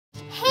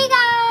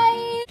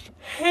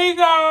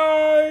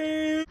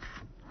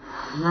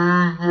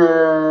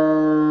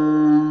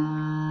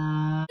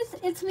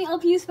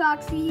LPS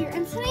Foxy here,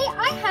 and today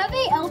I have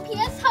a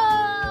LPS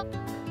haul.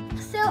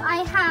 So I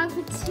have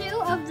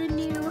 2 of the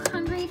new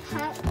Hungry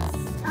Pets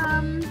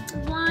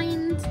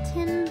blind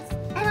tins,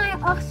 and I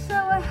also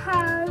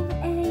have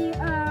a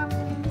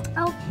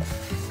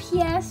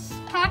LPS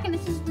pack, and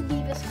this is the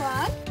Diva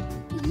Squad.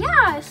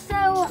 Yeah,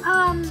 so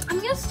I'm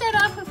gonna start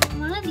off with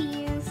one of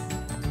these.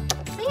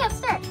 So yeah,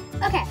 start.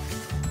 Okay,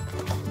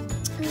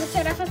 I'm gonna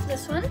start off with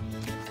this one.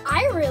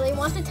 I really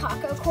want the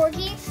Taco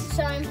Corgi,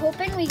 so I'm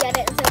hoping we get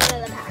it inside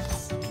one of the packs.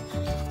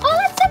 Oh,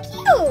 that's so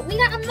cute! We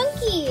got a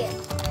monkey!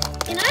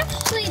 And I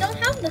actually don't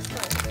have this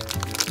one.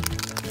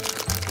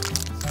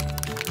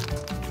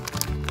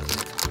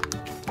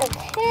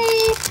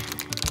 Okay.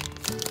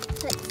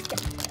 Let's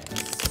get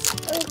this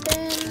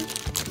open.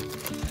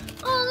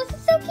 Oh, this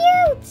is so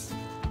cute!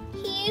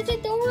 He is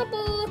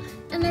adorable.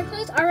 And their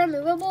clothes are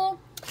removable,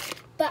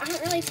 but I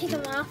don't really take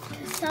them off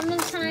because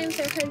sometimes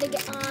they're hard to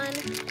get on.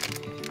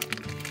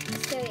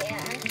 So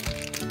yeah.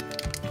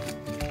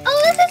 Oh,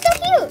 this is so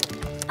cute!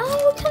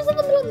 Oh, it comes with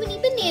a little mini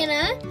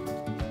banana.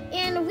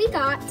 And we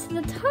got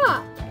the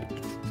top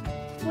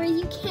where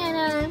you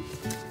can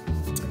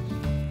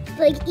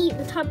like eat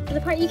the top, the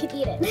part you can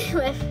eat it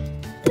with.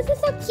 This is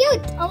so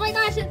cute! Oh my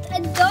gosh, it's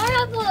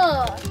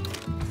adorable!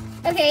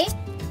 Okay,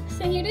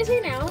 so here it is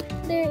right now.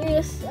 There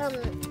is 10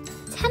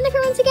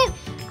 different ones again.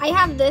 I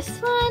have this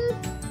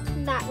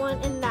one, that one,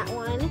 and that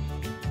one.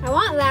 I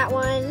want that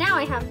one. Now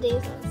I have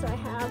these ones. So I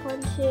have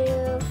 1,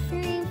 2,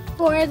 3,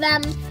 4 of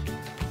them.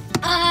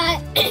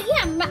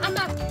 Yeah,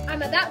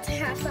 I'm about to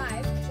have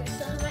 5 because I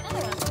still have my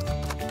other one.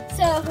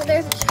 So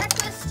there's a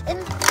checklist in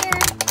here.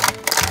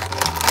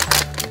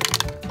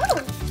 Oh,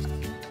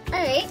 all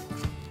right.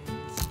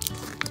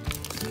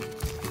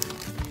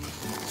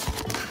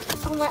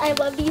 Oh my, I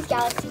love these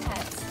Galaxy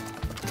pets.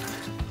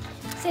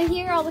 So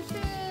here are all the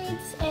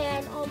foods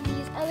and all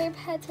these other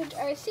pets, which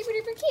are super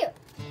duper cute.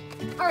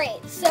 All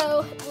right,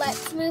 so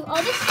let's move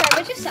all this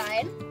garbage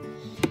aside,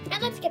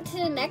 and let's get to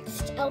the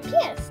next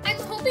LPS. I'm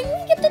hoping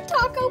we get the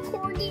Taco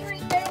Corgi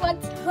right there.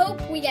 Let's hope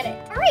we get it.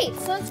 All right,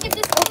 so let's get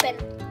this open.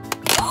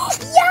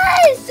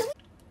 Yes!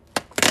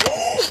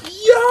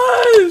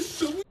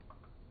 Yes!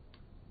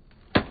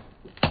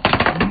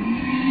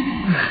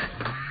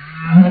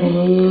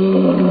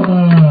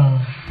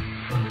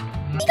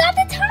 We got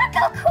the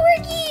Taco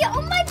Corgi!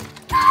 Oh my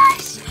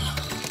gosh!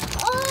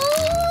 Oh,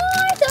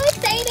 I'm so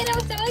excited!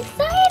 I'm so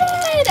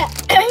excited!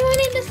 I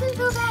wanted this one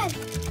so bad.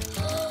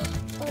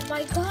 Oh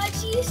my god,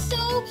 she's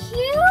so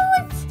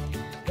cute!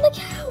 Look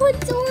how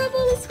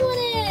adorable this one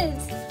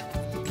is!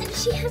 And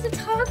she has a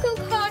taco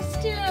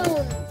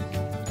costume!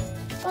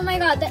 Oh my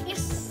god, that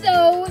is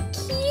so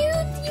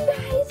cute, you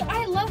guys!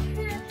 I love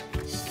her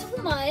so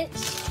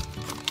much.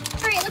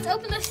 Alright, let's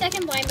open the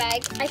second blind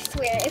bag. I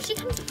swear, if she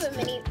comes with a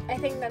mini, I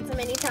think that's a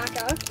mini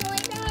taco. Oh my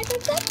gosh,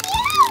 it's so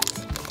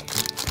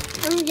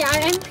cute! Yeah,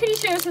 I'm pretty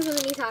sure this is a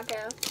mini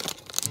taco.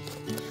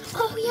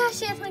 Oh yeah,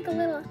 she has like a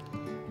little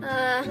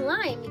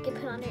line you can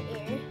put on her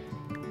ear.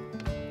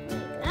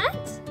 Like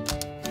that.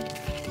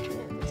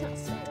 No, it's not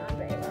staying on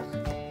very well.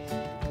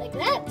 Like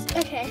that.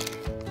 Okay.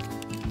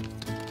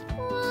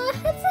 Oh,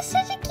 this is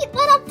such a cute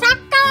little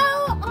taco.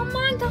 Oh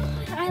my god,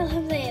 I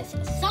love this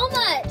so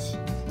much.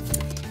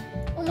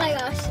 Oh my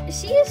gosh,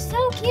 she is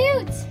so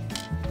cute.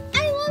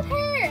 I love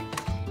her.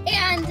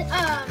 And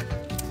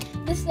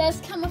this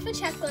does come with a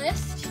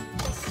checklist,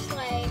 just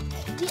like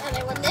the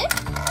other one did.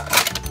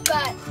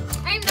 But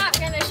I'm not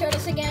going to show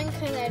this again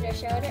because I just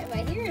showed it,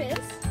 but here it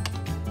is.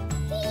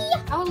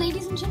 Oh,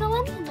 ladies and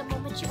gentlemen, the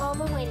moment you all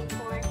been waiting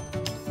for,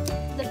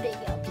 the big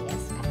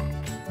LPS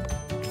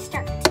pack.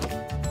 Start.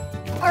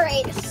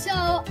 Alright, so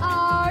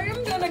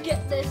I'm going to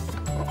get this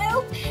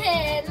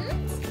opened.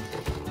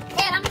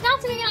 And I'm not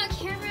doing it on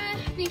camera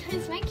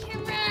because my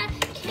camera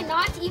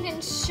cannot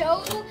even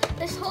show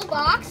this whole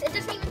box. It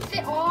doesn't even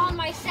fit all on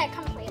my set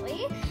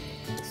completely.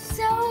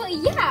 So,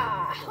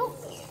 yeah.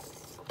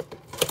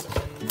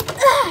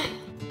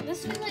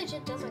 This one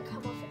legit doesn't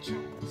come off a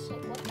checklist.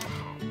 Like, what the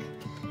heck?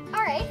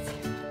 Alright.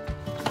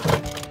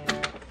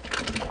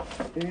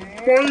 Oh my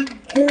god,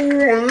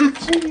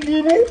 it's a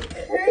little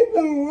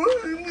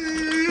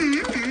Pomeranian!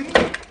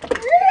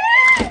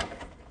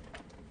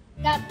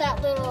 Got that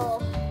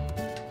little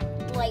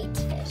light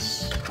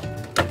fish.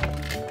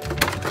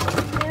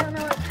 I don't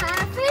know what kind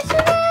of fish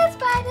it is,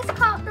 but I just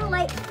call it the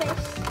light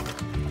fish.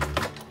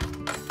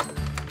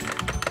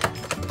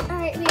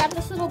 Alright, we got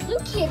this little blue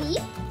kitty.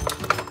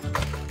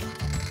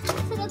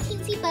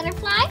 Teensy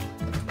butterfly.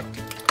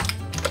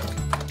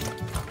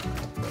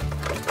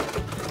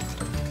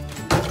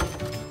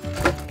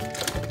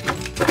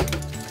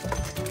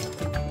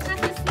 Got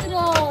this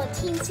little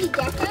teensy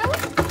gecko,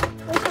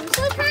 which I'm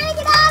still trying to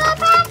get out of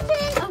the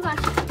packaging. Oh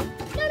gosh.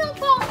 No, don't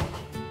fall.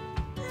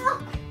 Oh.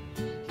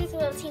 Here's a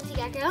little teensy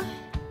gecko.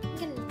 I'm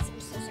gonna need some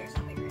scissors.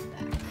 I'll be right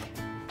back.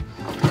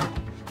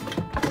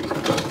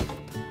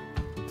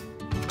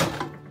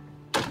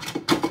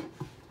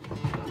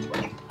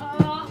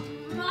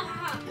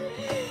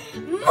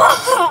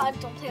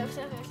 Don't play with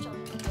scissors,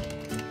 children.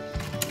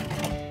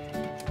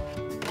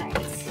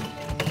 Alright.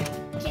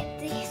 Get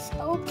these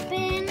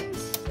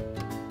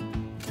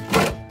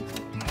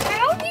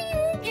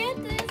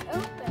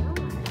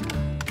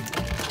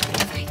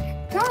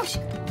gosh.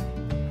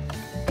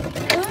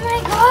 Oh my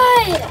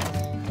god.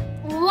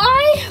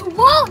 Why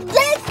won't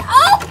this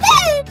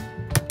open?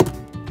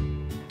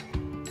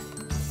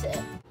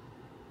 Sit.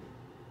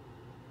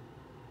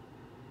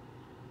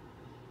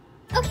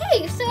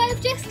 Okay, so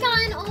I've just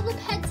gotten all the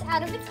pets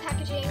out of its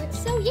packaging.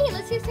 So yay,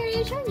 let's get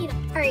started showing you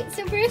them. Alright,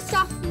 so first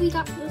off, we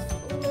got this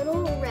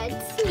little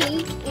red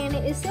snake, and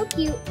it is so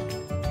cute.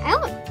 I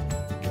don't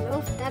know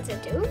if that's a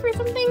dove or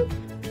something,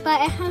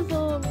 but it has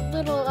a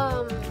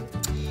little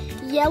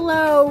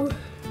yellow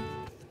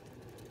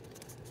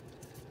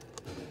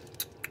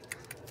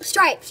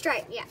stripe,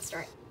 yeah,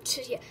 stripe.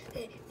 Yeah.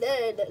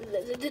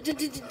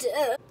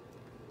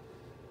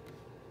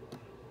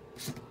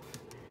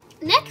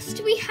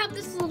 Next, we have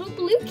this little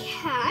blue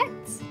cat,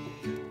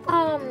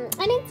 and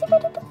it's super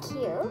duper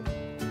cute.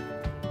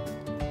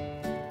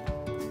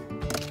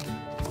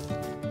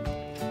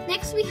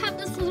 Next, we have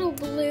this little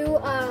blue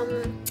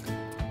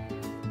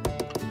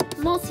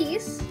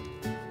Maltese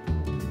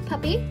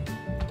puppy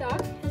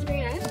dog. Has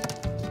green eyes.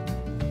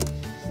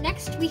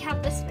 Next, we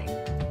have this thing.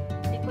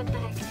 Like, what the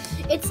heck?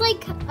 It's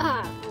like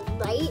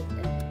light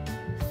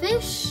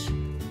fish.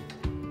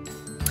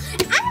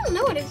 I don't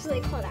know what it's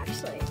really called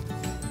actually.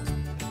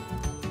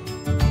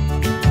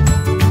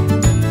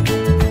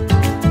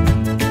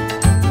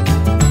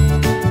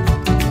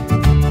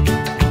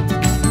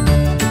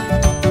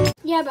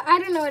 Yeah, but I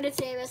don't know what its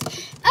name is.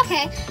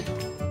 Okay,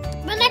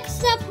 but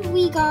next up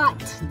we got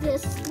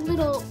this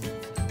little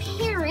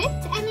parrot,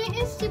 and it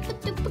is super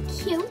duper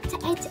cute.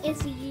 It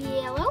is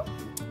yellow,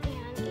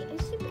 and it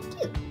is super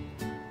cute.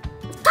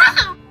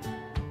 Ah!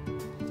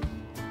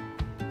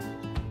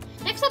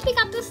 Next up we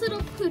got this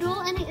little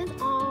poodle, and it is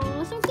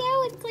oh so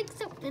cute. It's like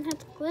so, and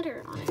has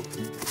glitter on it.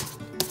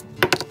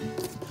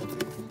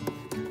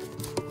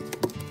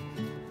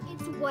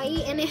 It's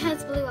white and it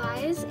has blue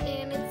eyes,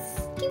 and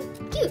it's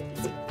cute.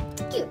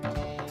 Cute.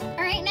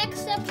 Alright,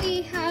 next up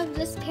we have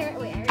this parrot.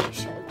 Wait, I already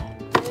showed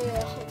that.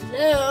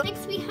 Hello.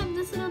 Next we have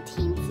this little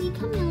teensy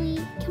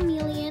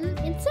chameleon.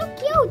 It's so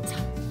cute.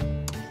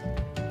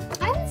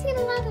 I haven't seen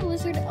a lot of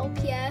lizard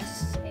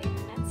LPS, and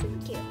that's super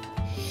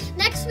cute.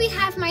 Next we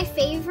have my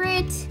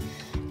favorite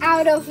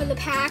out of the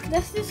pack.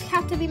 This is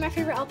have to be my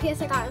favorite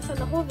LPS I got inside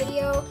the whole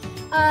video.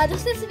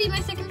 This is to be my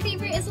second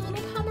favorite. Is a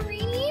little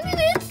Pomeranian, and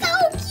it's so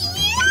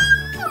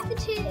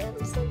cute.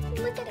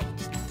 Look at it.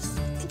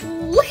 Just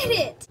look at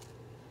it.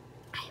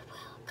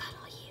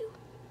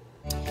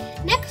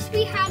 Next,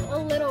 we have a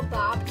little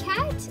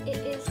bobcat. It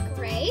is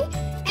gray,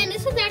 and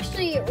this is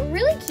actually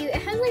really cute.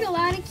 It has like a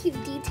lot of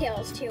cute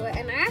details to it,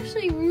 and I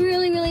actually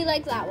really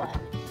like that one.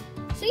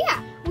 So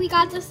yeah, we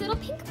got this little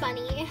pink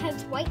bunny. It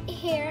has white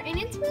hair, and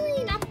it's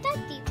really not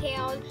that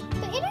detailed,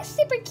 but it is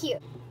super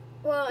cute.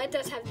 Well, it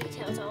does have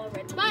details all over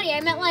its body.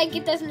 I meant like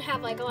it doesn't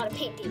have like a lot of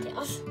paint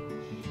details.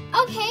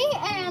 Okay,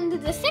 and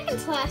the second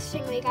to last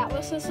thing we got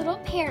was this little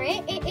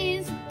parrot. It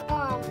is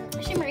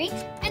shimmery,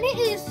 and it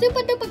is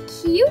super duper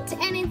cute,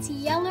 and it's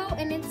yellow,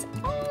 and it's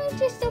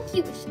just so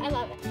cute. I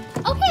love it.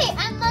 Okay,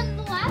 and then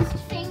the last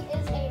thing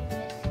is a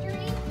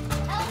mystery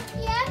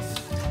LPS.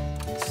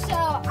 So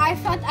I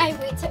thought I'd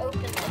wait to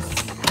open this.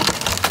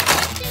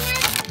 You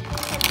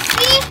can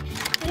see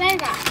what I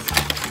got.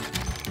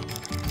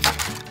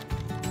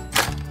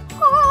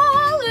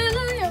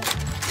 Hallelujah!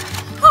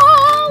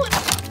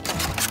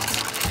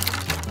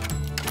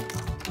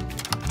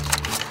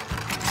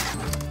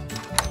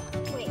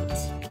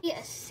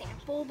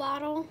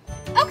 Bottle.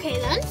 Okay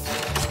then,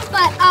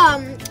 but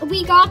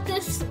we got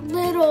this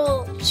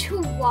little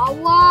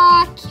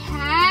Chihuahua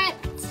cat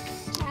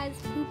has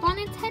poop on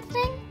its head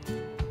thing.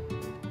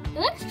 It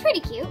looks pretty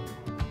cute.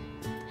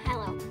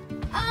 Hello.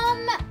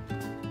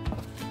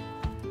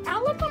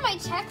 I'll look on my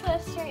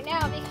checklist right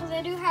now because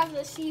I do have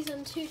the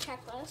season 2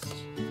 checklist.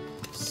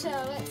 So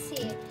let's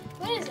see.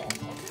 What is it?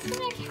 Is this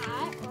a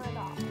cat or a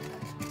dog?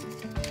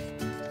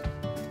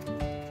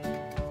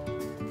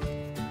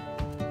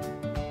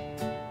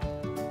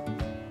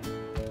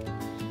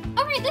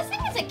 This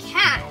thing is a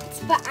cat,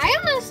 but I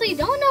honestly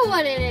don't know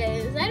what it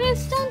is. I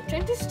just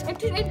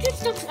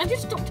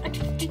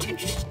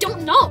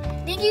don't know.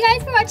 Thank you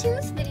guys for watching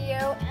this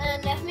video,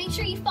 and make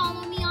sure you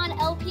follow me on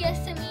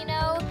LPS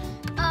Amino.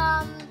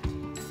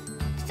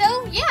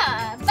 So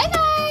yeah,